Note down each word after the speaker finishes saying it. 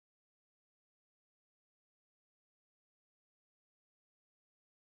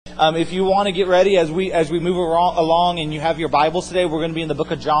If you want to get ready as we move along and you have your Bibles today, we're going to be in the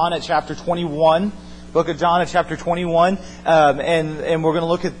book of John at chapter 21. Book of John at chapter 21, and we're going to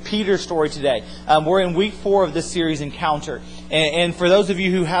look at Peter's story today. We're in week 4 of this series, Encounter. And for those of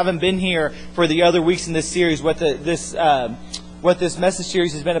you who haven't been here for the other weeks in this series, what this message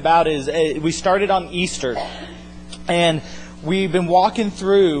series has been about is we started on Easter, and we've been walking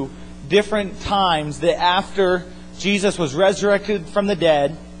through different times that after Jesus was resurrected from the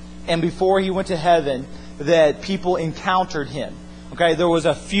dead and before He went to heaven, that people encountered Him. Okay, there was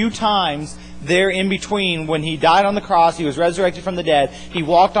a few times there in between when He died on the cross, He was resurrected from the dead, He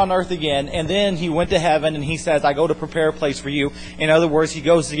walked on earth again, and then He went to heaven and He says, I go to prepare a place for you. In other words, He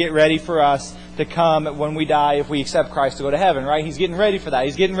goes to get ready for us to come when we die, if we accept Christ, to go to heaven, right? He's getting ready for that.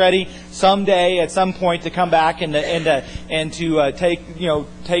 He's getting ready someday at some point to come back and to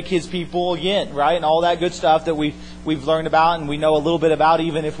take His people again, right? And all that good stuff that we've learned about and we know a little bit about,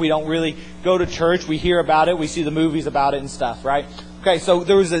 even if we don't really go to church. We hear about it, we see the movies about it and stuff, right? Okay, so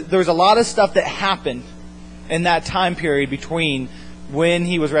there was a lot of stuff that happened in that time period between when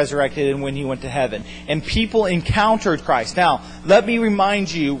He was resurrected and when He went to heaven. And people encountered Christ. Now, let me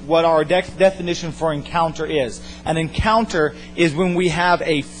remind you what our definition for encounter is. An encounter is when we have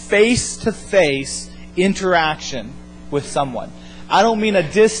a face-to-face interaction with someone. I don't mean a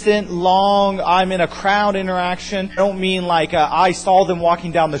distant, long, I'm in a crowd interaction. I don't mean like I saw them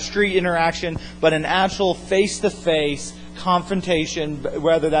walking down the street interaction, but an actual face-to-face confrontation,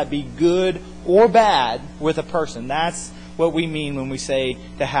 whether that be good or bad, with a person. That's what we mean when we say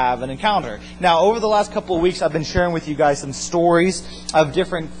to have an encounter. Now, over the last couple of weeks, I've been sharing with you guys some stories of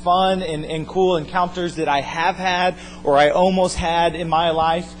different fun and cool encounters that I have had or I almost had in my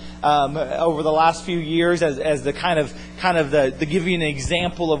life over the last few years as the kind of the give you an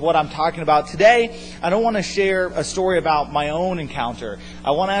example of what I'm talking about. Today, I don't want to share a story about my own encounter.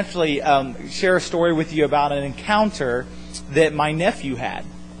 I want to actually share a story with you about an encounter that my nephew had.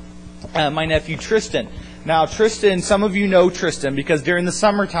 My nephew Tristan. Now, Tristan, some of you know Tristan because during the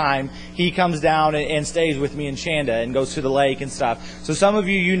summertime, he comes down and stays with me in Shanda and goes to the lake and stuff. So some of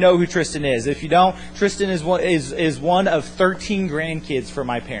you know who Tristan is. If you don't, Tristan is one of 13 grandkids for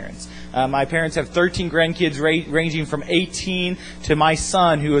my parents. My parents have 13 grandkids ranging from 18 to my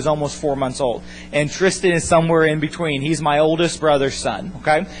son, who is almost 4 months old. And Tristan is somewhere in between. He's my oldest brother's son.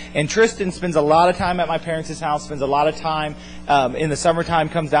 Okay? And Tristan spends a lot of time at my parents' house, spends a lot of time in the summertime,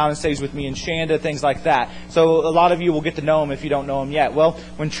 comes down and stays with me in Shanda, things like that. So a lot of you will get to know him if you don't know him yet. Well,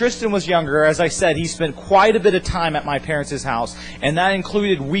 when Tristan was younger, as I said, he spent quite a bit of time at my parents' house, and that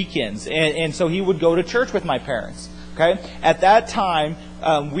included weekends. And so he would go to church with my parents. Okay? At that time,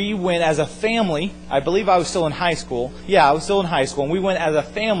 we went as a family. I believe I was still in high school. Yeah, I was still in high school. And we went as a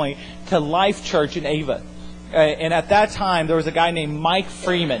family to Life Church in Ava. And at that time, there was a guy named Mike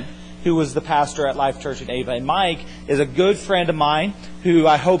Freeman who was the pastor at Life Church in Ava. And Mike is a good friend of mine who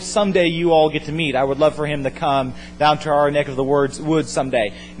I hope someday you all get to meet. I would love for him to come down to our neck of the woods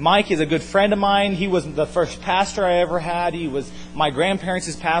someday. Mike is a good friend of mine. He was the first pastor I ever had. He was my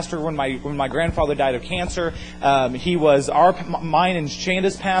grandparents' pastor when my grandfather died of cancer. He was mine and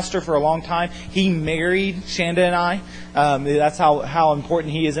Shanda's pastor for a long time. He married Shanda and I. That's how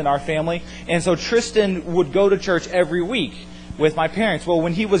important he is in our family. And so Tristan would go to church every week with my parents. Well,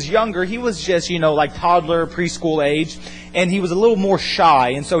 when he was younger, he was just, like toddler, preschool age, and he was a little more shy,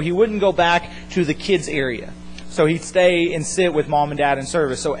 and so he wouldn't go back to the kids area. So he'd stay and sit with mom and dad in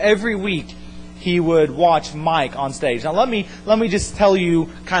service. So every week, he would watch Mike on stage. Now, let me just tell you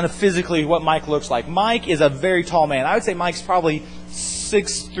kind of physically what Mike looks like. Mike is a very tall man. I would say Mike's probably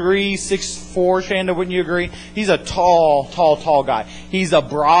 6'3", 6'4", Shanda, wouldn't you agree? He's a tall guy. He's a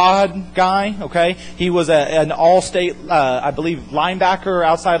broad guy, okay? He was an all-state, I believe, linebacker,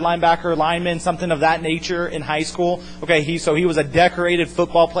 outside linebacker, lineman, something of that nature in high school. Okay, he was a decorated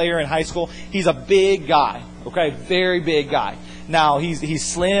football player in high school. He's a big guy, okay? Very big guy. Now, he's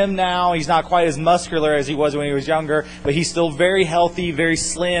slim now. He's not quite as muscular as he was when he was younger, but he's still very healthy, very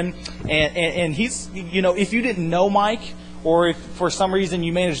slim. And he's, if you didn't know Mike, or if for some reason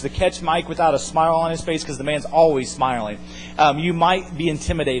you managed to catch Mike without a smile on his face, because the man's always smiling, you might be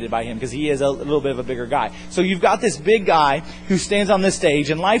intimidated by him because he is a little bit of a bigger guy. So you've got this big guy who stands on this stage,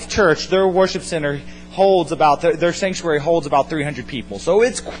 and Life Church, their worship center, their sanctuary holds about 300 people. So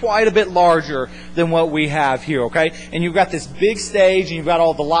it's quite a bit larger than what we have here, okay? And you've got this big stage, and you've got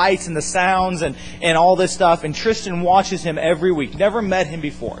all the lights and the sounds and all this stuff, and Tristan watches him every week. Never met him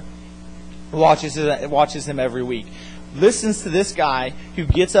before. Watches him every week. listens to this guy who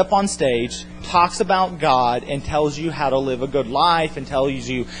gets up on stage, talks about God, and tells you how to live a good life, and tells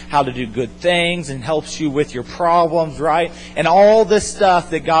you how to do good things, and helps you with your problems, right? And all this stuff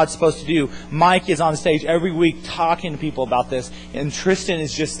that God's supposed to do. Mike is on stage every week talking to people about this, and Tristan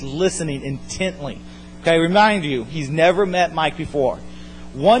is just listening intently. Okay, remind you, he's never met Mike before.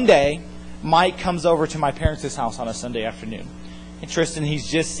 One day, Mike comes over to my parents' house on a Sunday afternoon. And Tristan, he's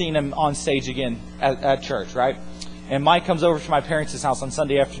just seen him on stage again at church, right? And Mike comes over to my parents' house on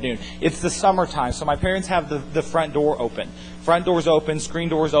Sunday afternoon. It's the summertime, so my parents have the front door open. Front door's open, screen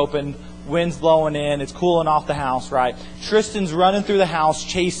door's open, wind's blowing in, it's cooling off the house, right? Tristan's running through the house,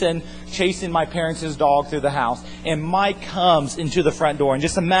 chasing my parents' dog through the house. And Mike comes into the front door. And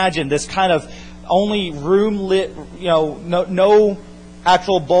just imagine this kind of only room lit, no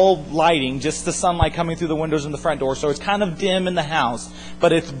actual bulb lighting, just the sunlight coming through the windows in the front door. So it's kind of dim in the house,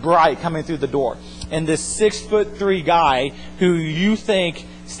 but it's bright coming through the door. And this 6'3" guy who you think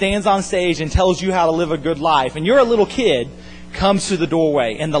stands on stage and tells you how to live a good life, and you're a little kid, comes to the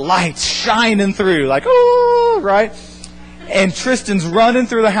doorway, and the light's shining through, like, oh, right? And Tristan's running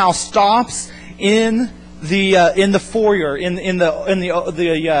through the house, stops in the foyer, in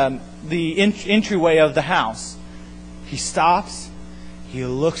the entryway of the house. He stops. He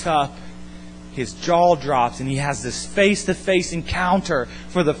looks up, his jaw drops, and he has this face-to-face encounter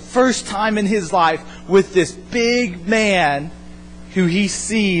for the first time in his life with this big man who he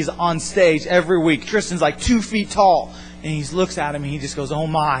sees on stage every week. Tristan's like 2 feet tall, and he looks at him and he just goes, "Oh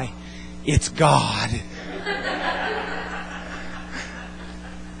my, it's God."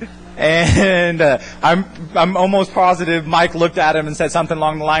 And I'm almost positive Mike looked at him and said something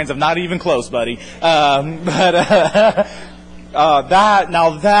along the lines of, "Not even close, buddy."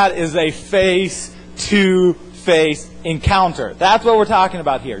 That is a face-to-face encounter. That's what we're talking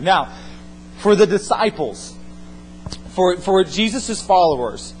about here. Now, for the disciples, for Jesus'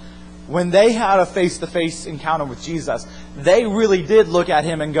 followers, when they had a face-to-face encounter with Jesus, they really did look at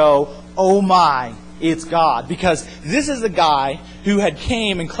him and go, "Oh my, it's God." Because this is a guy who had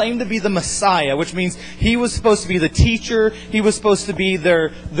came and claimed to be the Messiah, which means he was supposed to be the teacher, he was supposed to be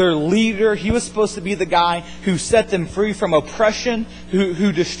their leader, he was supposed to be the guy who set them free from oppression,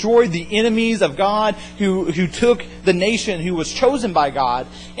 who destroyed the enemies of God, who took the nation who was chosen by God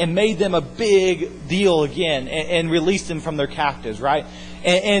and made them a big deal again and released them from their captives, right?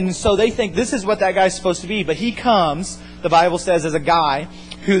 And so they think this is what that guy's supposed to be. But he comes, the Bible says, as a guy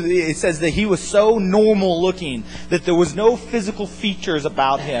who, it says that he was so normal looking that there was no physical features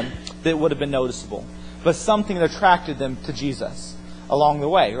about him that would have been noticeable. But something that attracted them to Jesus along the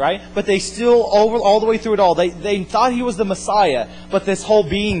way, right? But they still, all the way through it all, they thought he was the Messiah. But this whole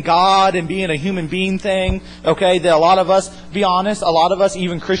being God and being a human being thing, okay, that a lot of us, be honest, a lot of us,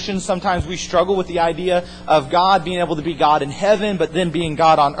 even Christians, sometimes we struggle with the idea of God being able to be God in heaven, but then being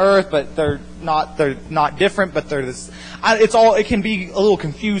God on earth, but they're not different, but they're this. It can be a little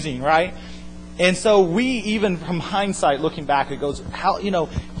confusing, right? And so we, even from hindsight, looking back, it goes,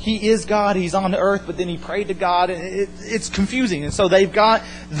 he is God, he's on the earth, but then he prayed to God, and it's confusing. And so they're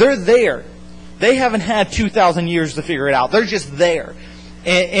there. They haven't had 2,000 years to figure it out. They're just there.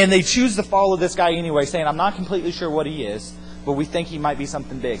 And they choose to follow this guy anyway, saying, "I'm not completely sure what he is, but we think he might be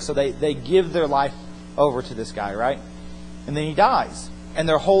something big." So they give their life over to this guy, right? And then he dies. And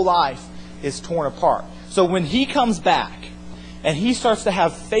their whole life is torn apart. So when he comes back, and he starts to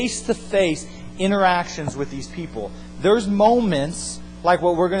have face-to-face interactions with these people, there's moments like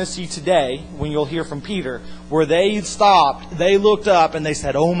what we're going to see today when you'll hear from Peter, where they stopped, they looked up, and they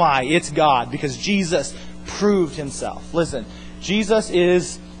said, "Oh my, it's God," because Jesus proved himself. Listen, Jesus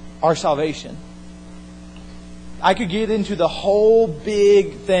is our salvation. I could get into the whole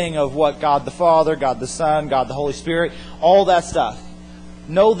big thing of what God the Father, God the Son, God the Holy Spirit, all that stuff.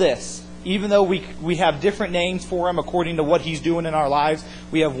 Know this. Even though we have different names for him according to what he's doing in our lives,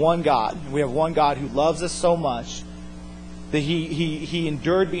 we have one God. We have one God who loves us so much that he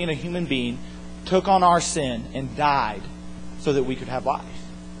endured being a human being, took on our sin, and died so that we could have life.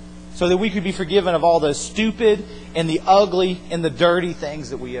 So that we could be forgiven of all the stupid and the ugly and the dirty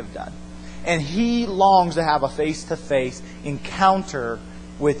things that we have done. And he longs to have a face-to-face encounter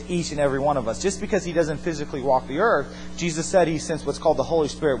with each and every one of us. Just because he doesn't physically walk the earth, Jesus said he sends what's called the Holy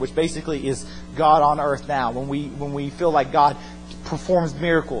Spirit, which basically is God on earth now. When we feel like God performs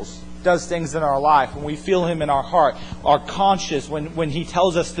miracles, does things in our life, when we feel him in our heart, are conscious when he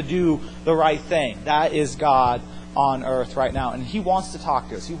tells us to do the right thing, that is God on earth right now. And he wants to talk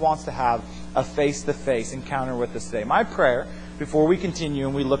to us. He wants to have a face-to-face encounter with us today. My prayer, before we continue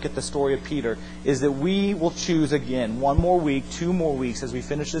and we look at the story of Peter, is that we will choose again 1 more week, 2 more weeks as we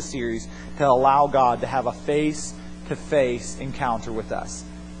finish this series to allow God to have a face-to-face face-to-face encounter with us.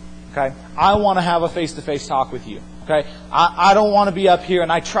 Okay? I want to have a face-to-face talk with you. Okay? I don't want to be up here,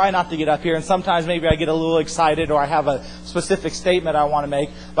 and I try not to get up here, and sometimes maybe I get a little excited or I have a specific statement I want to make,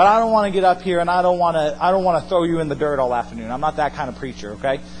 but I don't want to get up here and I don't want to throw you in the dirt all afternoon. I'm not that kind of preacher,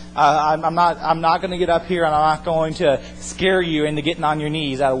 okay? I'm not going to get up here and I'm not going to scare you into getting on your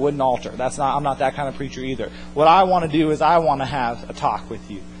knees at a wooden altar. I'm not that kind of preacher either. What I want to do is I want to have a talk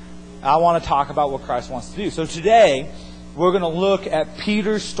with you. I want to talk about what Christ wants to do. So today, we're going to look at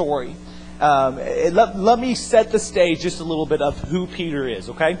Peter's story. Let me set the stage just a little bit of who Peter is,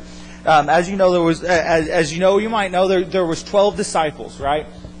 okay? As you know, you might know there was 12 disciples, right?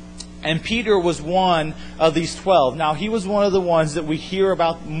 And Peter was one of these 12. Now, he was one of the ones that we hear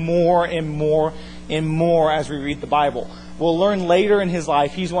about more and more and more as we read the Bible. We'll learn later in his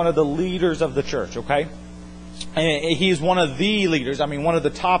life he's one of the leaders of the church, okay? And he's one of the leaders, one of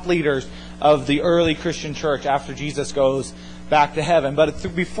the top leaders of the early Christian church after Jesus goes back to heaven.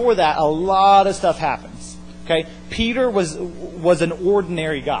 But before that, a lot of stuff happens. Okay, Peter was an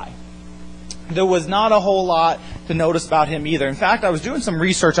ordinary guy. There was not a whole lot to notice about him either. In fact, I was doing some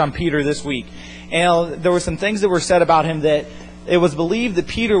research on Peter this week, and there were some things that were said about him that it was believed that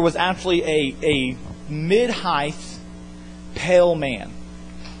Peter was actually a mid-height, pale man.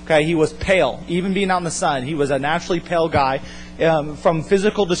 Okay, he was pale. Even being out in the sun, he was a naturally pale guy. From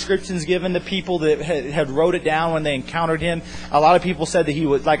physical descriptions given to people that had wrote it down when they encountered him, a lot of people said that he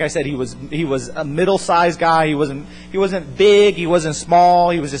was, like I said, he was a middle-sized guy. He wasn't big. He wasn't small.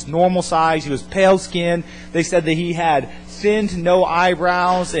 He was just normal size. He was pale skinned. They said that he had thin to no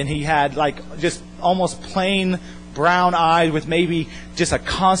eyebrows, and he had just almost plain brown eyes with maybe just a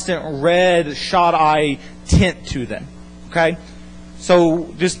constant red shot eye tint to them. Okay,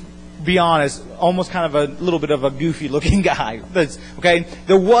 so just be honest, almost kind of a little bit of a goofy looking guy. Okay,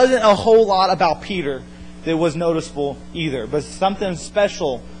 there wasn't a whole lot about Peter that was noticeable either, but something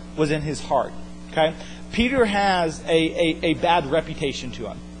special was in his heart. Okay, Peter has a bad reputation to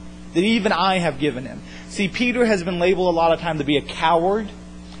him that even I have given him. See, Peter has been labeled a lot of time to be a coward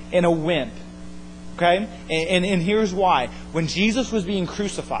and a wimp. Okay, and here's why. When Jesus was being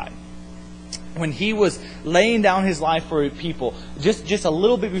crucified, when he was laying down his life for people, just a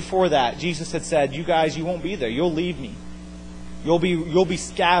little bit before that, Jesus had said, "You guys, you won't be there. You'll leave me. You'll be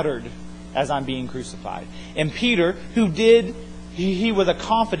scattered as I'm being crucified." And Peter, he was a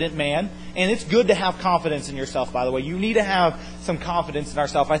confident man, and it's good to have confidence in yourself, by the way. You need to have some confidence in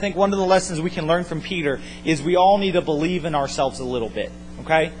ourselves. I think one of the lessons we can learn from Peter is we all need to believe in ourselves a little bit.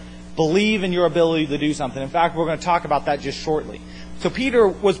 Okay? Believe in your ability to do something. In fact, we're going to talk about that just shortly. So Peter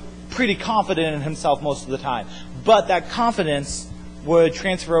was pretty confident in himself most of the time. But that confidence would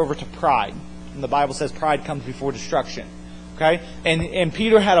transfer over to pride. And the Bible says pride comes before destruction. Okay? And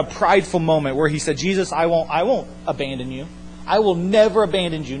Peter had a prideful moment where he said, "Jesus, I won't abandon you. I will never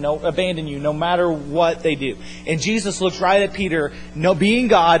abandon you no matter what they do." And Jesus looks right at Peter, being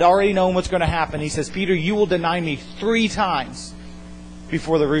God, already knowing what's going to happen. He says, "Peter, you will deny me 3 times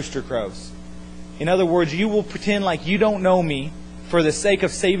before the rooster crows." In other words, you will pretend like you don't know me for the sake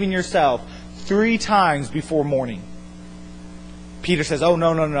of saving yourself 3 times before morning. Peter says, "Oh,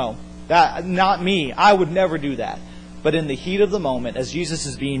 no. That, not me. I would never do that." But in the heat of the moment, as Jesus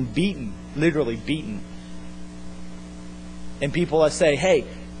is being beaten, literally beaten, and people say, "Hey,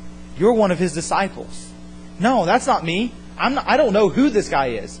 you're one of his disciples." "No, that's not me. I don't know who this guy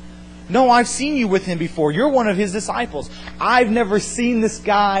is." "No, I've seen you with him before. You're one of his disciples." "I've never seen this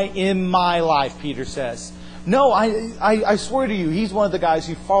guy in my life," Peter says. "No, I swear to you, he's one of the guys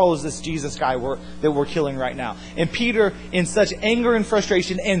who follows this Jesus guy that we're killing right now." And Peter, in such anger and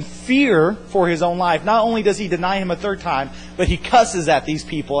frustration and fear for his own life, not only does he deny him a 3rd time, but he cusses at these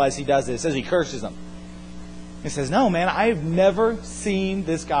people as he does this, as he curses them. He says, "No, man, I've never seen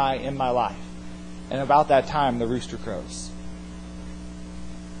this guy in my life." And about that time, the rooster crows.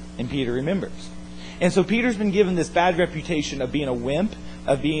 And Peter remembers. And so Peter's been given this bad reputation of being a wimp,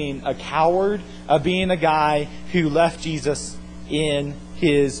 of being a coward, of being a guy who left Jesus in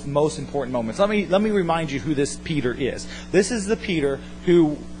his most important moments. Let me remind you who this Peter is. This is the Peter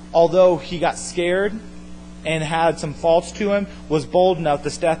who, although he got scared and had some faults to him, was bold enough to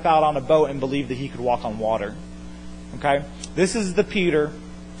step out on a boat and believe that he could walk on water. Okay? This is the Peter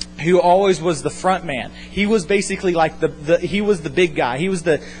who always was the front man. He was basically like he was the big guy. He was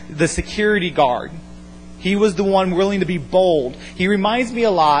the security guard. He was the one willing to be bold. He reminds me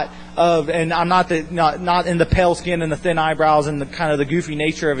a lot and I'm not in the pale skin and the thin eyebrows and the kind of the goofy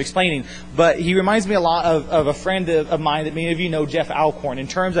nature of explaining, but he reminds me a lot of a friend of mine that many of you know, Jeff Alcorn, in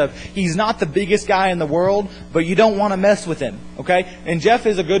terms of he's not the biggest guy in the world, but you don't want to mess with him, okay? And Jeff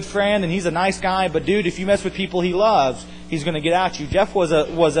is a good friend and he's a nice guy, but dude, if you mess with people he loves, he's going to get at you. Jeff was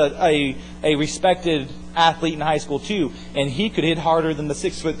a respected athlete in high school too, and he could hit harder than the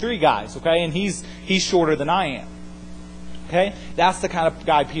 6'3" guys, okay? And he's shorter than I am. Okay? That's the kind of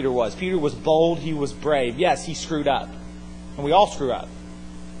guy Peter was. Peter was bold, he was brave. Yes, he screwed up. And we all screw up.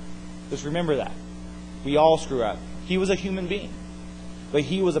 Just remember that. We all screw up. He was a human being. But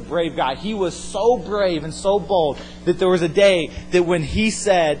he was a brave guy. He was so brave and so bold that there was a day that when he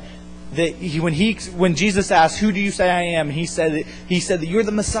said that when Jesus asked, "Who do you say I am?" He said that you're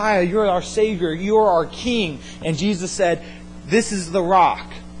the Messiah, you're our Savior, you're our King. And Jesus said, "This is the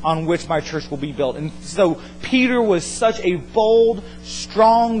rock on which my church will be built." And so Peter was such a bold,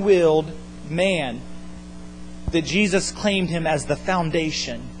 strong-willed man that Jesus claimed him as the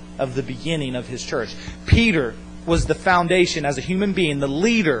foundation of the beginning of his church. Peter was the foundation as a human being, the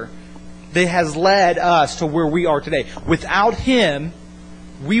leader that has led us to where we are today. Without him,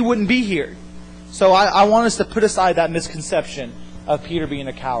 we wouldn't be here. So I want us to put aside that misconception of Peter being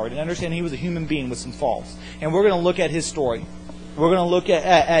a coward and understand he was a human being with some faults. And we're going to look at his story. We're going to look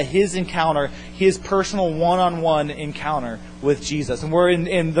at his encounter, his personal one-on-one encounter with Jesus. And we're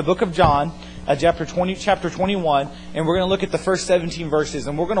in the book of John, chapter 21, and we're going to look at the first 17 verses.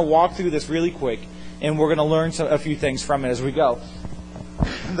 And we're going to walk through this really quick, and we're going to learn a few things from it as we go.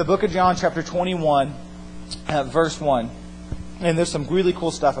 The book of John, chapter 21, verse 1. And there's some really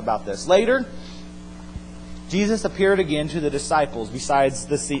cool stuff about this. Later, Jesus appeared again to the disciples beside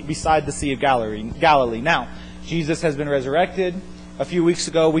the Sea of Galilee. Now, Jesus has been resurrected. A few weeks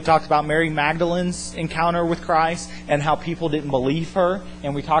ago, we talked about Mary Magdalene's encounter with Christ and how people didn't believe her.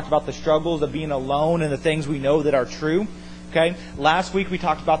 And we talked about the struggles of being alone and the things we know that are true. Okay. Last week, we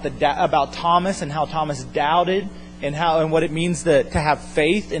talked about Thomas and how Thomas doubted and what it means to have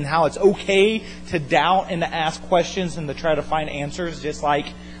faith and how it's okay to doubt and to ask questions and to try to find answers just like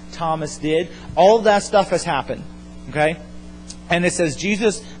Thomas did. All of that stuff has happened. Okay. And it says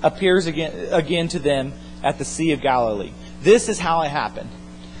Jesus appears again to them at the Sea of Galilee. This is how it happened.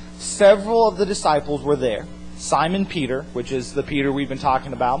 Several of the disciples were there. Simon Peter, which is the Peter we've been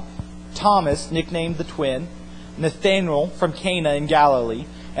talking about. Thomas, nicknamed the twin. Nathanael from Cana in Galilee.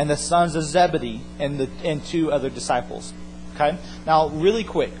 And the sons of Zebedee and two other disciples. Okay? Now, really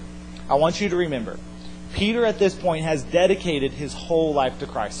quick, I want you to remember, Peter at this point has dedicated his whole life to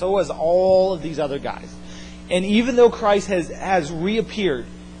Christ. So has all of these other guys. And even though Christ has reappeared,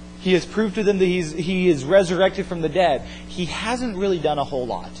 he has proved to them that he is resurrected from the dead, he hasn't really done a whole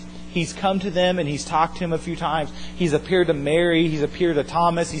lot. He's come to them and he's talked to him a few times. He's appeared to Mary. He's appeared to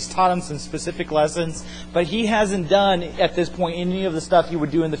Thomas. He's taught him some specific lessons. But he hasn't done, at this point, any of the stuff he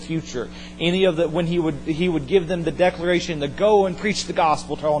would do in the future. When he would give them the declaration to go and preach the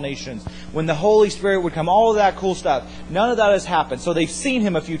gospel to all nations. When the Holy Spirit would come, all of that cool stuff. None of that has happened. So they've seen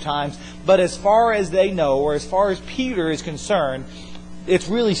him a few times. But as far as they know, or as far as Peter is concerned, it's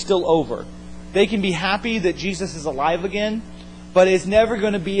really still over. They can be happy that Jesus is alive again, but it's never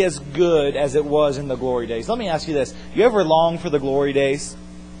going to be as good as it was in the glory days. Let me ask you this. You ever long for the glory days?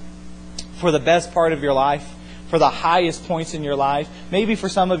 For the best part of your life? For the highest points in your life? Maybe for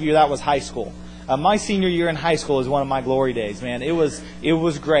some of you that was high school. My senior year in high school is one of my glory days, man. It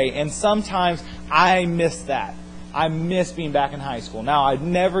was great. And sometimes I miss that. I miss being back in high school. Now, I'd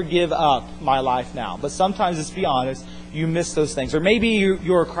never give up my life now. But sometimes, let's be honest, you miss those things. Or maybe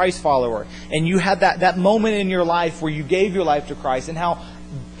you're a Christ follower and you had that moment in your life where you gave your life to Christ and how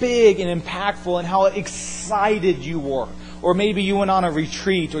big and impactful and how excited you were. Or maybe you went on a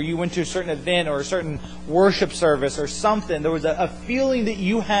retreat or you went to a certain event or a certain worship service or something. There was a feeling that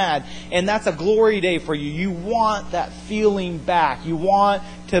you had, and that's a glory day for you. You want that feeling back. You want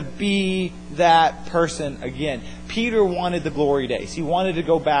to be that person again. Peter wanted the glory days. He wanted to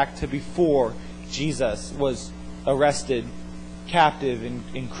go back to before Jesus was arrested, captive,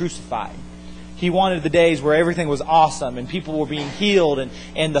 and crucified. He wanted the days where everything was awesome and people were being healed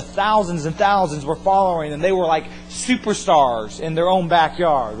and the thousands and thousands were following and they were like superstars in their own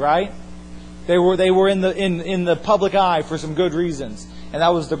backyard, right? They were in the public eye for some good reasons. And that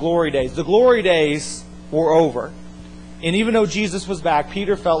was the glory days. The glory days were over. And even though Jesus was back,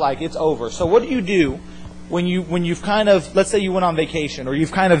 Peter felt like it's over. So what do you do when you've kind of, let's say you went on vacation or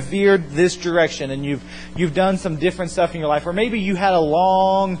you've kind of veered this direction and you've done some different stuff in your life, or maybe you had a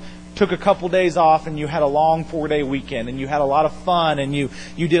long took a couple days off and you had a long 4-day weekend and you had a lot of fun and you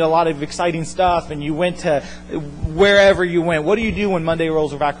did a lot of exciting stuff and you went to wherever you went, what do you do when Monday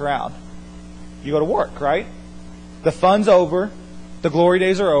rolls back around? You go to work, right? The fun's over. The glory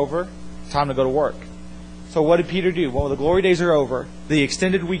days are over. Time to go to work. So what did Peter do? Well, the glory days are over. The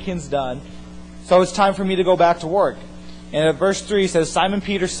extended weekend's done. So it's time for me to go back to work. And at verse 3 says, Simon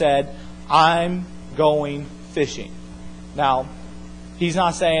Peter said, I'm going fishing. Now, he's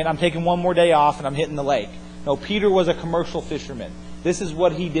not saying, I'm taking one more day off and I'm hitting the lake. No, Peter was a commercial fisherman. This is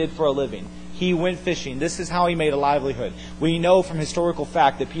what he did for a living. He went fishing. This is how he made a livelihood. We know from historical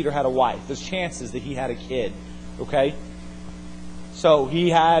fact that Peter had a wife. There's chances that he had a kid. Okay? So he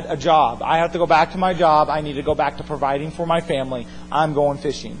had a job. I have to go back to my job. I need to go back to providing for my family. I'm going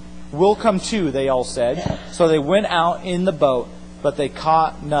fishing. We'll come too, they all said. So they went out in the boat, but they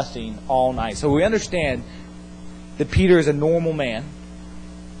caught nothing all night. So we understand that Peter is a normal man,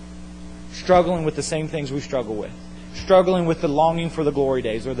 struggling with the same things we struggle with. Struggling with the longing for the glory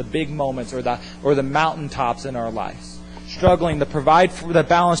days or the big moments or the mountaintops in our lives. Struggling to provide for the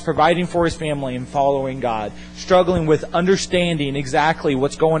balance, providing for his family and following God. Struggling with understanding exactly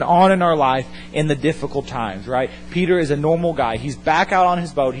what's going on in our life in the difficult times, right? Peter is a normal guy. He's back out on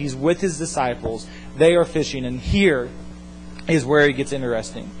his boat. He's with his disciples. They are fishing. And here is where it gets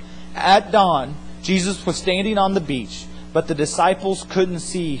interesting. At dawn, Jesus was standing on the beach, but the disciples couldn't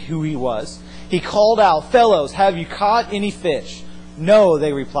see who he was. He called out, "Fellows, have you caught any fish?" "No,"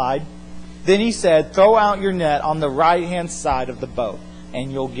 they replied. Then he said, "Throw out your net on the right-hand side of the boat,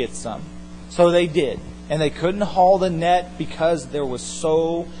 and you'll get some." So they did, and they couldn't haul the net because there was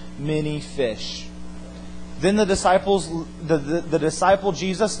so many fish. Then the disciple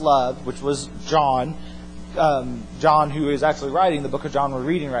Jesus loved, which was John, who is actually writing the book of John we're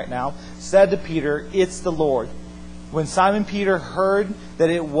reading right now, said to Peter, "It's the Lord." When Simon Peter heard that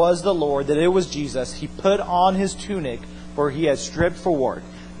it was the Lord, that it was Jesus, he put on his tunic, for he had stripped for work,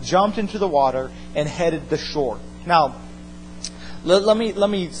 jumped into the water, and headed the shore. Now, let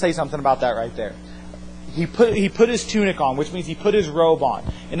me say something about that right there. He put his tunic on, which means he put his robe on.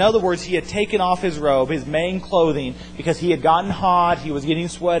 In other words, he had taken off his robe, his main clothing, because he had gotten hot, he was getting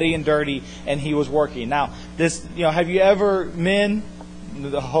sweaty and dirty, and he was working. Now, have you ever, men,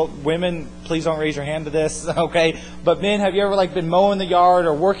 women, please don't raise your hand to this, okay? But men, have you ever been mowing the yard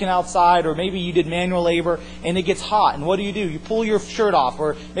or working outside, or maybe you did manual labor and it gets hot, and what do? You pull your shirt off,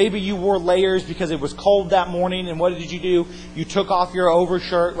 or maybe you wore layers because it was cold that morning, and what did you do? You took off your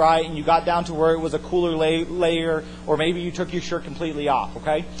overshirt, right, and you got down to where it was a cooler layer, or maybe you took your shirt completely off,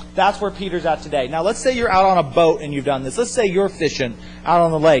 okay? That's where Peter's at today. Now, let's say you're out on a boat and you've done this. Let's say you're fishing out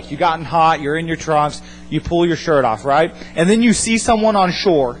on the lake. You've gotten hot, you're in your trunks, you pull your shirt off, right? And then you see someone on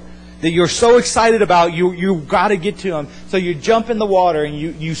shore that you're so excited about, you've got to get to them. So you jump in the water and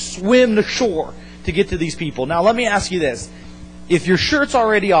you swim to shore to get to these people. Now let me ask you this. If your shirt's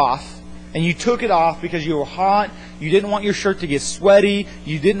already off and you took it off because you were hot, you didn't want your shirt to get sweaty,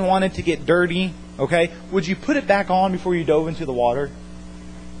 you didn't want it to get dirty, okay, would you put it back on before you dove into the water?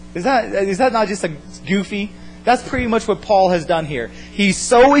 Is that not just a goofy? That's pretty much what Paul has done here. He's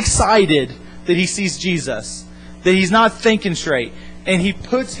so excited that he sees Jesus that he's not thinking straight. And he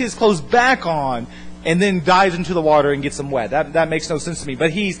puts his clothes back on and then dives into the water and gets them wet. That makes no sense to me.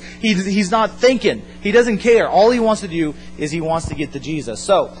 But he's not thinking. He doesn't care. All he wants to do is he wants to get to Jesus.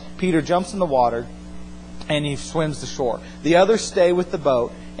 So Peter jumps in the water and he swims to shore. The others stay with the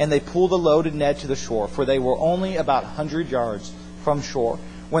boat and they pull the loaded net to the shore, for they were only about 100 yards from shore.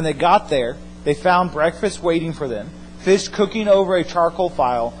 When they got there, they found breakfast waiting for them, fish cooking over a charcoal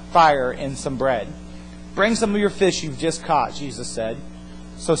fire and some bread. "Bring some of your fish you've just caught," Jesus said.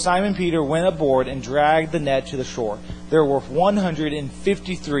 So Simon Peter went aboard and dragged the net to the shore. There were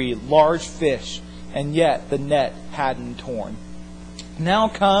 153 large fish, and yet the net hadn't torn. "Now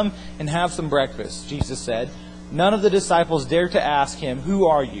come and have some breakfast," Jesus said. None of the disciples dared to ask him, "Who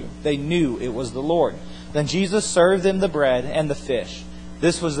are you?" They knew it was the Lord. Then Jesus served them the bread and the fish.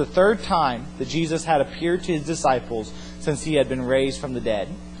 This was the third time that Jesus had appeared to his disciples since he had been raised from the dead.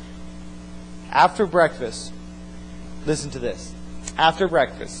 After breakfast, listen to this. After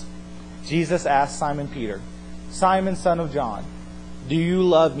breakfast, Jesus asked Simon Peter, "Simon, son of John, do you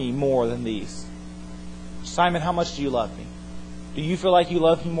love me more than these?" Simon, how much do you love me? Do you feel like you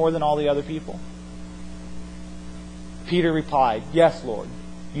love me more than all the other people? Peter replied, "Yes, Lord,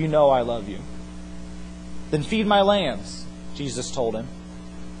 you know I love you." "Then feed my lambs," Jesus told him.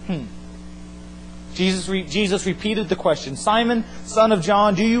 Jesus repeated the question, "Simon, son of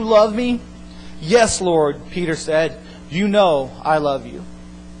John, do you love me?" "Yes, Lord," Peter said. "You know I love you."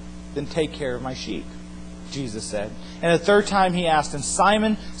 "Then take care of my sheep," Jesus said. And the third time he asked him,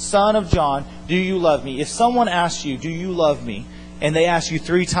 Simon, son of John, do you love me? If someone asks you, do you love me? And they ask you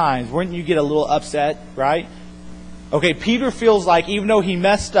 3 times, wouldn't you get a little upset, right? Okay, Peter feels like even though he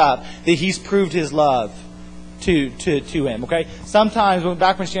messed up, that he's proved his love to him. Okay? Sometimes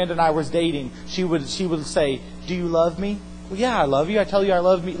back when Shanda and I was dating, she would say, do you love me? Well, yeah, I love you. I tell you I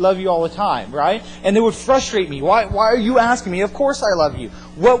love you all the time, right? And it would frustrate me. Why are you asking me? Of course I love you.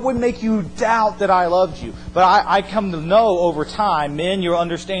 What would make you doubt that I loved you? But I come to know over time, men, you'll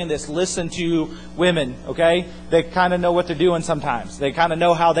understand this. Listen to women, okay? They kind of know what they're doing sometimes. They kind of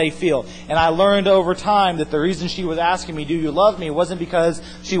know how they feel. And I learned over time that the reason she was asking me, do you love me? It wasn't because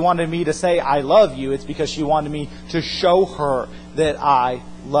she wanted me to say, I love you. It's because she wanted me to show her that I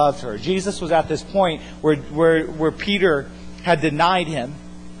loved her. Jesus was at this point where Peter had denied him.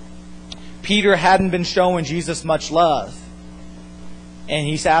 Peter hadn't been showing Jesus much love. And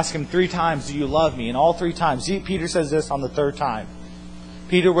he's asked him 3 times, do you love me? And all 3 times, Peter says this on the 3rd time.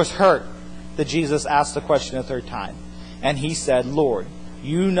 Peter was hurt that Jesus asked the question a 3rd time. And he said, Lord,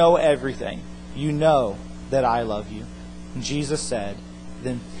 you know everything. You know that I love you. And Jesus said,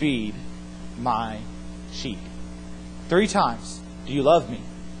 then feed my sheep. 3 times, do you love me?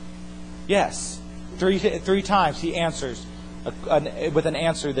 Yes. 3 times he answers with an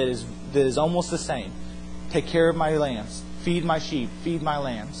answer that is almost the same. Take care of my lambs. Feed my sheep. Feed my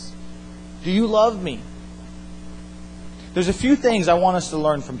lambs. Do you love me? There's a few things I want us to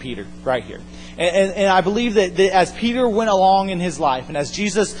learn from Peter right here. And I believe that as Peter went along in his life, and as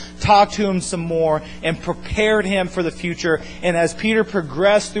Jesus talked to him some more and prepared him for the future, and as Peter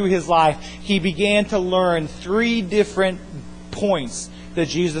progressed through his life, he began to learn 3 different points that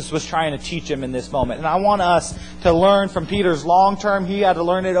Jesus was trying to teach him in this moment. And I want us to learn from Peter's long term. He had to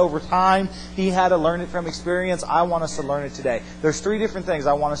learn it over time. He had to learn it from experience. I want us to learn it today. There's 3 different things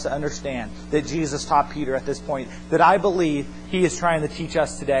I want us to understand that Jesus taught Peter at this point that I believe he is trying to teach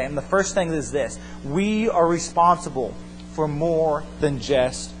us today. And the first thing is this. We are responsible for more than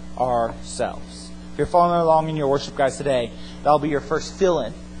just ourselves. If you're following along in your worship guys today, that'll be your first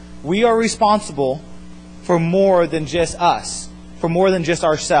fill-in. We are responsible for more than just us. For more than just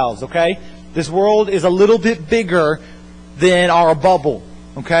ourselves, okay? This world is a little bit bigger than our bubble,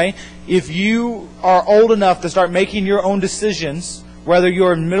 okay? If you are old enough to start making your own decisions, whether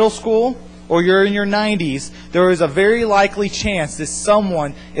you're in middle school or you're in your 90s, there is a very likely chance that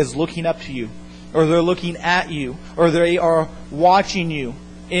someone is looking up to you, or they're looking at you, or they are watching you.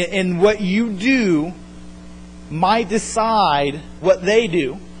 And what you do might decide what they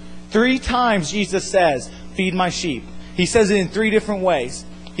do. 3 times Jesus says, feed my sheep. He says it in 3 different ways.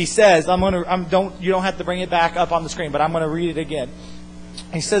 He says, you don't have to bring it back up on the screen, but I'm going to read it again.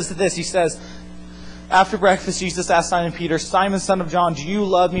 He says this, he says, after breakfast, Jesus asked Simon Peter, Simon, son of John, do you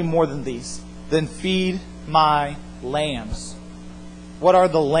love me more than these? Then feed my lambs. What are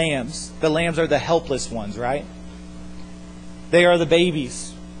the lambs? The lambs are the helpless ones, right? They are the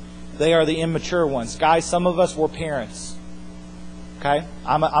babies. They are the immature ones. Guys, some of us were parents. Okay?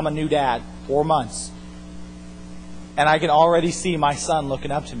 I'm a new dad, 4 months. And I can already see my son looking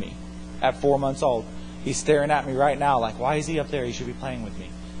up to me at 4 months old. He's staring at me right now like, why is he up there? He should be playing with me.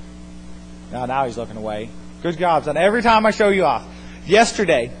 Now he's looking away. Good job, son. Every time I show you off.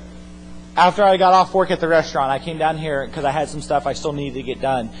 Yesterday, after I got off work at the restaurant, I came down here because I had some stuff I still needed to get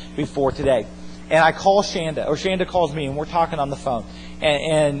done before today. And I call Shanda, or Shanda calls me, and we're talking on the phone.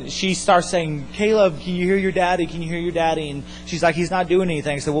 And she starts saying, Caleb, can you hear your daddy? Can you hear your daddy? And she's like, he's not doing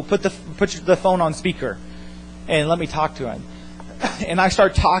anything. So we'll put the phone on speaker and let me talk to him. And I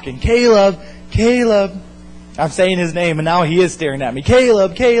start talking. Caleb. I'm saying his name, and now he is staring at me.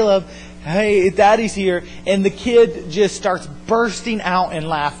 Caleb. Hey, Daddy's here. And the kid just starts bursting out in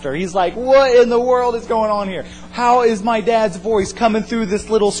laughter. He's like, what in the world is going on here? How is my dad's voice coming through this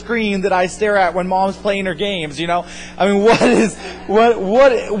little screen that I stare at when Mom's playing her games, you know? I mean, what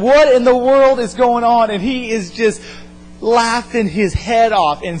in the world is going on? And he is just laughing his head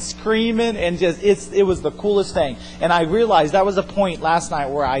off and screaming, and it was the coolest thing. And I realized that was a point last night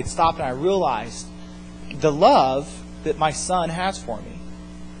where I stopped and I realized the love that my son has for me.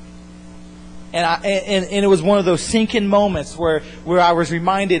 And it was one of those sinking moments where I was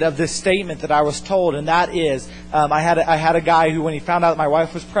reminded of this statement that I was told, and that is, I had a guy who, when he found out my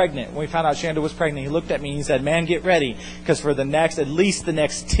wife was pregnant, when he found out Shanda was pregnant, he looked at me and he said, man, get ready, because for at least the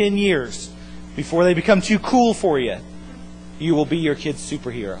next 10 years, before they become too cool for you, you will be your kid's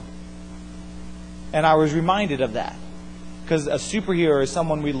superhero. And I was reminded of that. Because a superhero is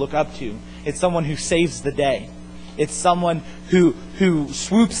someone we look up to. It's someone who saves the day. It's someone who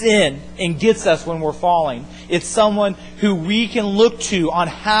swoops in and gets us when we're falling. It's someone who we can look to on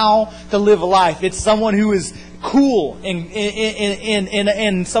how to live a life. It's someone who is cool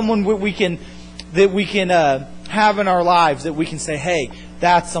and someone we can have in our lives that we can say, hey,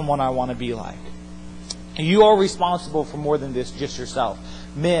 that's someone I want to be like. You are responsible for more than this, just yourself.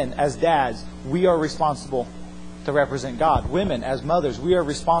 Men, as dads, we are responsible to represent God. Women, as mothers, we are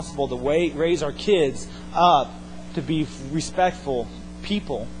responsible to raise our kids up to be respectful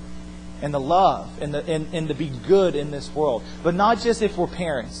people and to love and to be good in this world. But not just if we're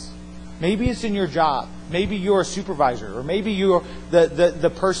parents. Maybe it's in your job. Maybe you're a supervisor, or maybe you're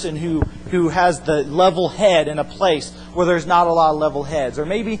the person who has the level head in a place where there's not a lot of level heads. Or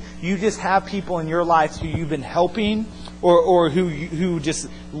maybe you just have people in your life who you've been helping or who just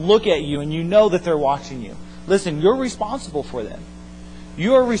look at you and you know that they're watching you. Listen, you're responsible for them.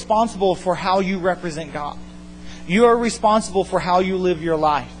 You are responsible for how you represent God. You are responsible for how you live your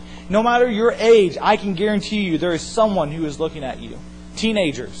life. No matter your age, I can guarantee you there is someone who is looking at you.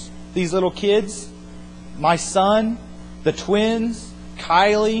 Teenagers, these little kids, my son, the twins,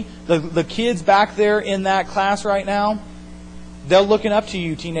 Kylie, the kids back there in that class right now, they're looking up to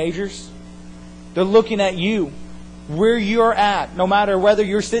you, teenagers. They're looking at you, where you're at. No matter whether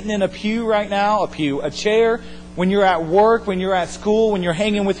you're sitting in a pew right now, a chair, when you're at work, when you're at school, when you're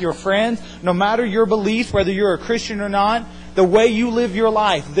hanging with your friends, no matter your beliefs, whether you're a Christian or not, the way you live your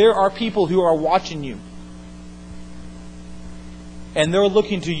life, there are people who are watching you. And they're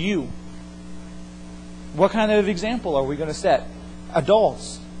looking to you. What kind of example are we going to set?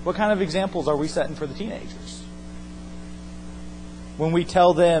 Adults, what kind of examples are we setting for the teenagers? When we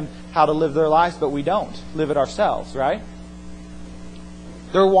tell them how to live their lives, but we don't live it ourselves, right?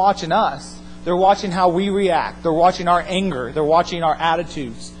 They're watching us. They're watching how we react. They're watching our anger. They're watching our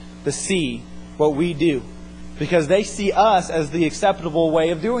attitudes to see what we do. Because they see us as the acceptable way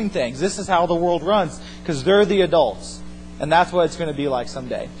of doing things. This is how the world runs. Because they're the adults. And that's what it's going to be like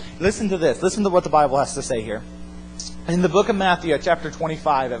someday. Listen to this. Listen to what the Bible has to say here. In the book of Matthew, at chapter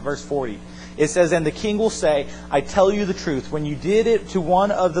 25, at verse 40, it says, "And the king will say, I tell you the truth, when you did it to one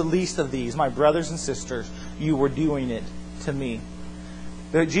of the least of these, my brothers and sisters, you were doing it to me."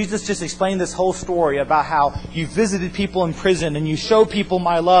 Jesus just explained this whole story about how you visited people in prison and you showed people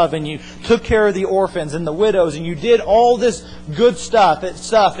my love and you took care of the orphans and the widows and you did all this good stuff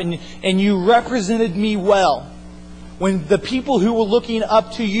and you represented me well. When the people who were looking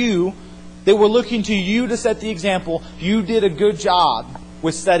up to you, they were looking to you to set the example, you did a good job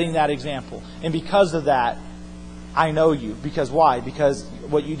with setting that example. And because of that, I know you. Because why? Because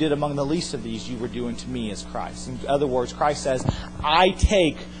what you did among the least of these, you were doing to me as Christ. In other words, Christ says, I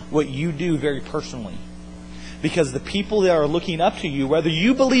take what you do very personally. Because the people that are looking up to you, whether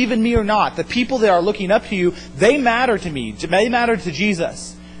you believe in me or not, the people that are looking up to you, they matter to me. They matter to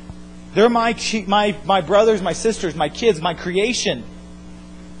Jesus. They're my brothers, my sisters, my kids, my creation.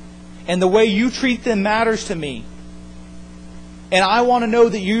 And the way you treat them matters to me. And I want to know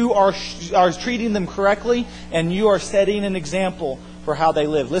that you are treating them correctly and you are setting an example for how they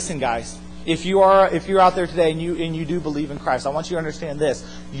live. Listen, guys, if you're out there today and you do believe in Christ, I want you to understand this.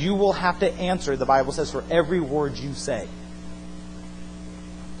 You will have to answer, the Bible says, for every word you say.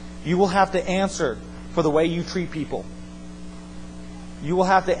 You will have to answer for the way you treat people. You will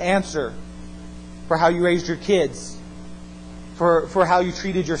have to answer for how you raised your kids, for how you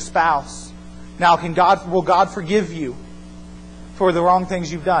treated your spouse. Now, will God forgive you for the wrong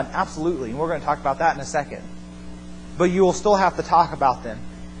things you've done? Absolutely. And we're going to talk about that in a second. But you will still have to talk about them.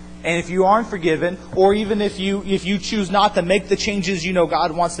 And if you aren't forgiven, or even if you choose not to make the changes you know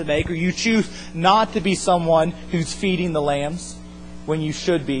God wants to make, or you choose not to be someone who's feeding the lambs when you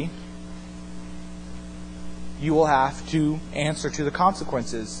should be, you will have to answer to the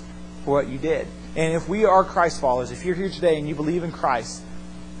consequences for what you did. And if we are Christ followers, if you're here today and you believe in Christ,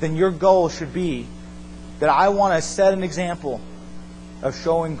 then your goal should be that I want to set an example of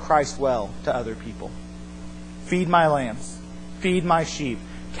showing Christ well to other people. Feed my lambs. Feed my sheep.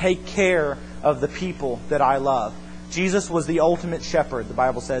 Take care of the people that I love. Jesus was the ultimate shepherd, the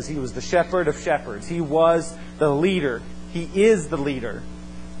Bible says. He was the shepherd of shepherds. He was the leader. He is the leader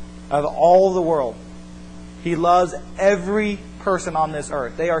of all the world. He loves every person on this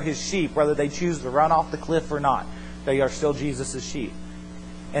earth. They are His sheep, whether they choose to run off the cliff or not. They are still Jesus' sheep.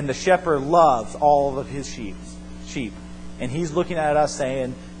 And the shepherd loves all of His sheep. And He's looking at us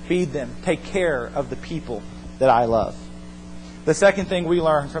saying, feed them, take care of the people that I love. The second thing we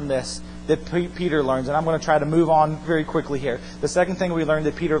learn from this, that Peter learns, and I'm going to try to move on very quickly here. The second thing we learned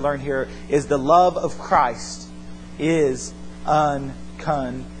that Peter learned here is the love of Christ is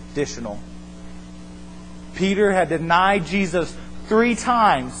unconditional. Peter had denied Jesus 3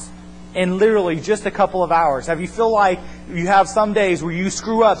 times in literally just a couple of hours? Have you feel like you have some days where you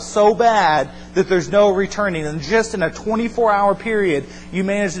screw up so bad that there's no returning, and just in a 24-hour period you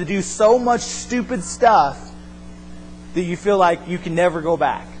manage to do so much stupid stuff that you feel like you can never go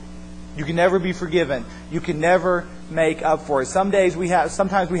back? You can never be forgiven. You can never make up for it. Sometimes we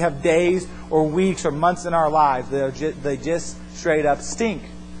have days or weeks or months in our lives that they just straight up stink.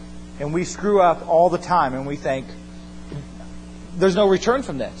 And we screw up all the time, and we think, there's no return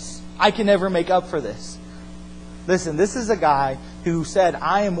from this. I can never make up for this. Listen, this is a guy who said,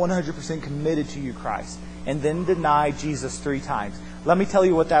 I am 100% committed to you, Christ, and then denied Jesus 3 times. Let me tell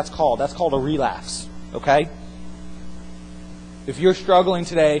you what that's called. That's called a relapse. Okay? If you're struggling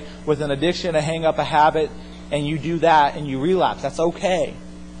today with an addiction, a hang-up, a habit, and you do that and you relapse, that's okay.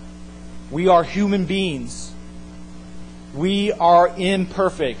 We are human beings. We are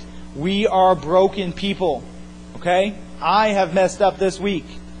imperfect. We are broken people. Okay? I have messed up this week.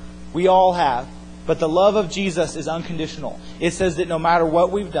 We all have. But the love of Jesus is unconditional. It says that no matter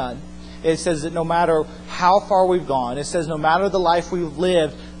what we've done, it says that no matter how far we've gone, it says no matter the life we've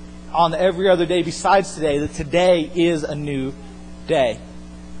lived on every other day besides today, that today is a new day.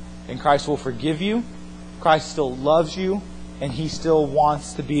 And Christ will forgive you. Christ still loves you. And He still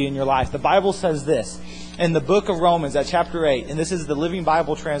wants to be in your life. The Bible says this in the book of Romans at chapter 8, and this is the Living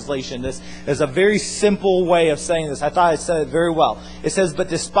Bible translation. This is a very simple way of saying this. I thought I said it very well. It says, but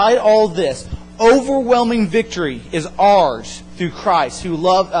despite all this, overwhelming victory is ours through Christ, who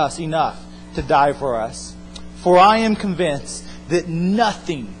loved us enough to die for us. For I am convinced that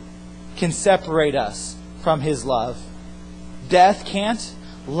nothing can separate us from His love. Death can't,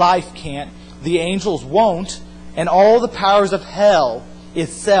 life can't, the angels won't, and all the powers of hell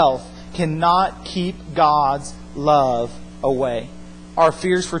itself cannot keep God's love away. Our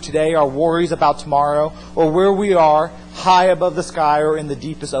fears for today, our worries about tomorrow, or where we are, high above the sky or in the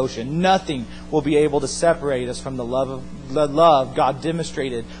deepest ocean, nothing will be able to separate us from the love God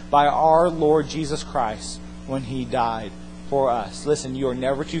demonstrated by our Lord Jesus Christ when He died for us. Listen, you are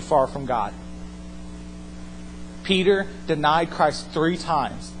never too far from God. Peter denied Christ 3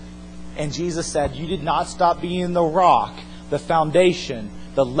 times. And Jesus said, you did not stop being the rock, the foundation,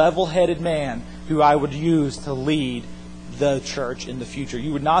 the level-headed man who I would use to lead the church in the future.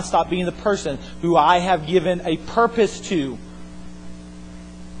 You would not stop being the person who I have given a purpose to,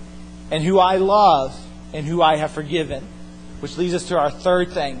 and who I love, and who I have forgiven. Which leads us to our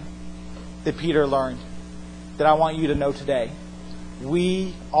third thing that Peter learned, that I want you to know today.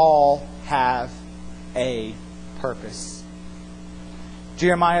 We all have a purpose.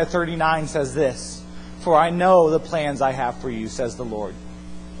 Jeremiah 39 says this, for I know the plans I have for you, says the Lord.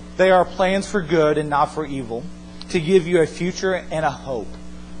 They are plans for good and not for evil, to give you a future and a hope.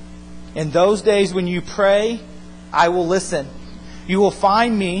 In those days when you pray, I will listen. You will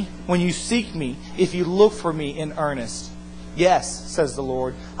find me when you seek me, if you look for me in earnest. Yes, says the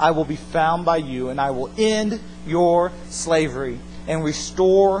Lord, I will be found by you, and I will end your slavery and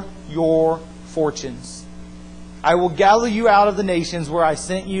restore your fortunes. I will gather you out of the nations where I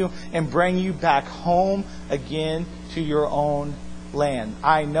sent you and bring you back home again to your own land.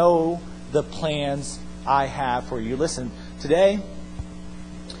 I know the plans I have for you. Listen, today,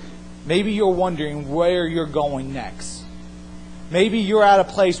 maybe you're wondering where you're going next. Maybe you're at a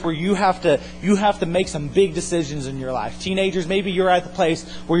place where you have to make some big decisions in your life. Teenagers, maybe you're at the place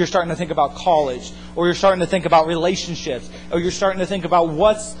where you're starting to think about college, or you're starting to think about relationships, or you're starting to think about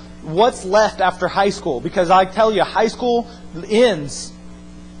what's left after high school. Because I tell you, high school ends.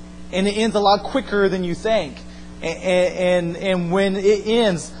 And it ends a lot quicker than you think. And when it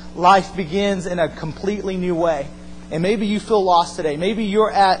ends, life begins in a completely new way. And maybe you feel lost today. Maybe you're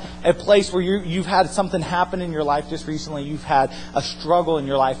at a place where you've had something happen in your life just recently. You've had a struggle in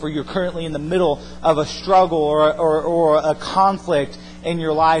your life, or you're currently in the middle of a struggle or a conflict in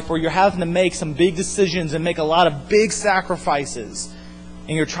your life, where you're having to make some big decisions and make a lot of big sacrifices.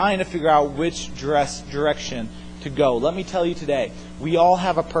 And you're trying to figure out which direction to go. Let me tell you today, we all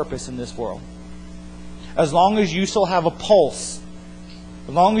have a purpose in this world. As long as you still have a pulse,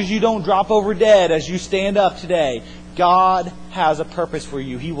 as long as you don't drop over dead as you stand up today, God has a purpose for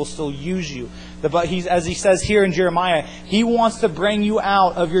you. He will still use you. But as He says here in Jeremiah, He wants to bring you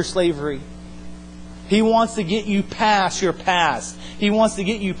out of your slavery. He wants to get you past your past. He wants to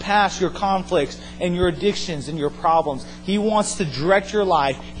get you past your conflicts and your addictions and your problems. He wants to direct your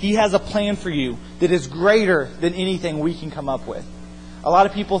life. He has a plan for you that is greater than anything we can come up with. A lot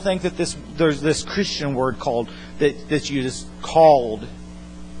of people think that there's this Christian word that's used, called.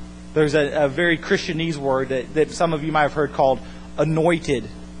 There's a very Christianese word that some of you might have heard called anointed.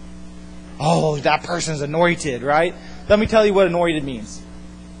 Oh, that person's anointed, right? Let me tell you what anointed means.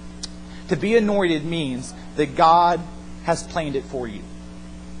 To be anointed means that God has planned it for you.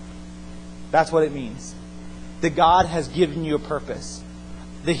 That's what it means. That God has given you a purpose.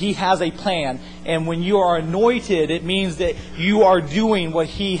 That He has a plan. And when you are anointed, it means that you are doing what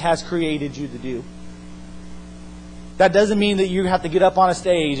He has created you to do. That doesn't mean that you have to get up on a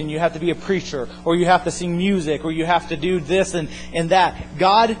stage and you have to be a preacher, or you have to sing music, or you have to do this and that.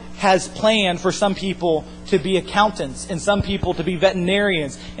 God has planned for some people to be accountants, and some people to be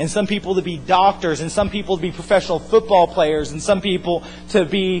veterinarians, and some people to be doctors, and some people to be professional football players, and some people to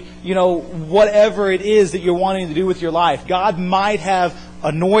be, whatever it is that you're wanting to do with your life. God might have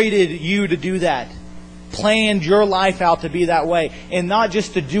anointed you to do that. Planned your life out to be that way. And not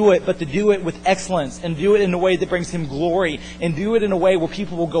just to do it, but to do it with excellence, and do it in a way that brings Him glory, and do it in a way where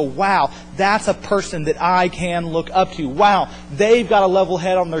people will go, wow, that's a person that I can look up to. Wow, they've got a level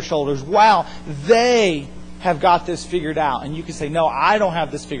head on their shoulders. Wow, they have got this figured out. And you can say, no, I don't have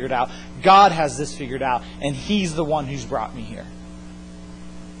this figured out. God has this figured out, and He's the one who's brought me here.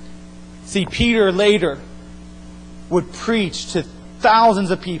 See, Peter later would preach to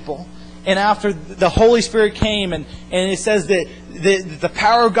thousands of people. And after the Holy Spirit came, and it says that the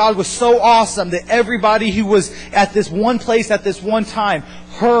power of God was so awesome that everybody who was at this one place at this one time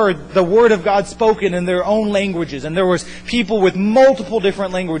heard the Word of God spoken in their own languages. And there was people with multiple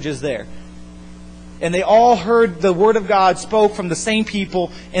different languages there. And they all heard the Word of God spoke from the same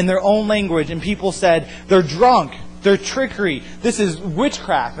people in their own language. And people said, they're drunk. They're trickery. This is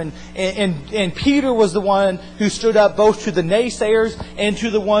witchcraft. And Peter was the one who stood up both to the naysayers and to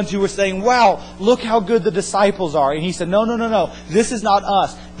the ones who were saying, wow, look how good the disciples are. And he said, no. This is not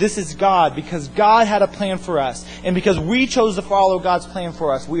us. This is God. Because God had a plan for us. And because we chose to follow God's plan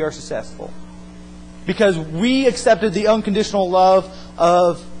for us, we are successful. Because we accepted the unconditional love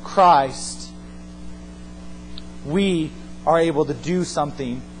of Christ, we are able to do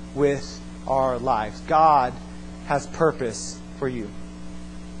something with our lives. God has purpose for you.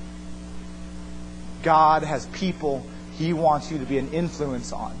 God has people He wants you to be an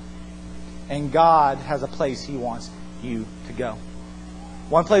influence on. And God has a place He wants you to go.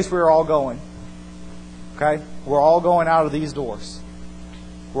 One place we're all going. Okay? We're all going out of these doors.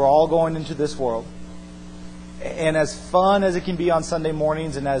 We're all going into this world. And as fun as it can be on Sunday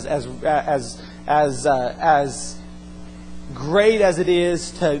mornings, and as great as it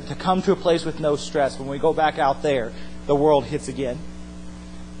is to come to a place with no stress, when we go back out there, the world hits again.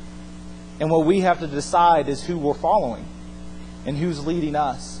 And what we have to decide is who we're following and who's leading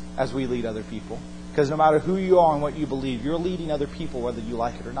us as we lead other people. Because no matter who you are and what you believe, you're leading other people whether you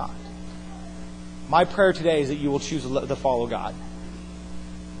like it or not. My prayer today is that you will choose to follow God.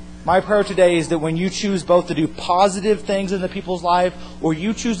 My prayer today is that when you choose both to do positive things in the people's life, or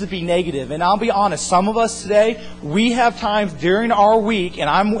you choose to be negative, and I'll be honest, some of us today, we have times during our week, and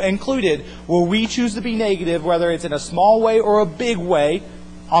I'm included, where we choose to be negative, whether it's in a small way or a big way,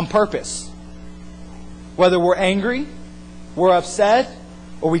 on purpose. Whether we're angry, we're upset,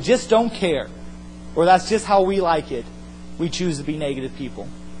 or we just don't care, or that's just how we like it, we choose to be negative people.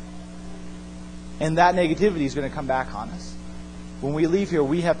 And that negativity is going to come back on us. When we leave here,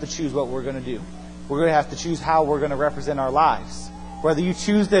 we have to choose what we're going to do. We're going to have to choose how we're going to represent our lives. Whether you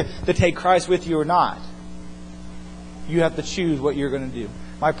choose to take Christ with you or not, you have to choose what you're going to do.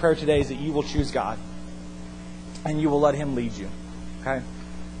 My prayer today is that you will choose God, and you will let Him lead you. Okay?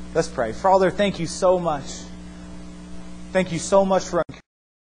 Let's pray. Father, thank you so much. Thank you so much for